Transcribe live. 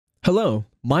Hello,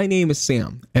 my name is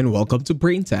Sam and welcome to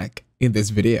BrainTech. In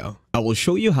this video, I will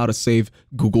show you how to save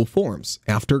Google Forms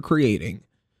after creating.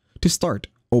 To start,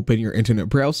 open your internet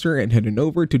browser and head on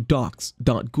over to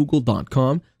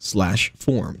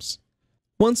docs.google.com/forms.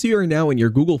 Once you are now in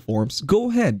your Google Forms, go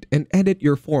ahead and edit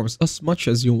your forms as much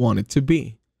as you want it to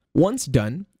be. Once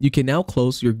done, you can now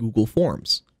close your Google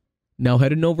Forms. Now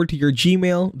head on over to your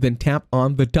Gmail, then tap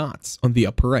on the dots on the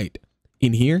upper right.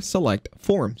 In here, select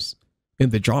Forms in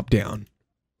the drop-down.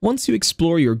 Once you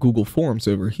explore your Google Forms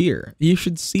over here, you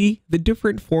should see the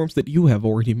different forms that you have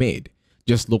already made.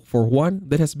 Just look for one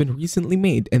that has been recently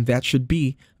made, and that should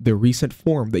be the recent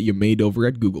form that you made over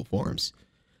at Google Forms.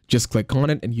 Just click on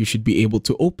it and you should be able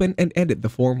to open and edit the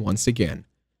form once again.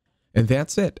 And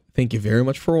that's it. Thank you very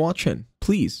much for watching.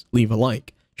 Please leave a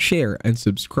like, share, and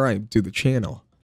subscribe to the channel.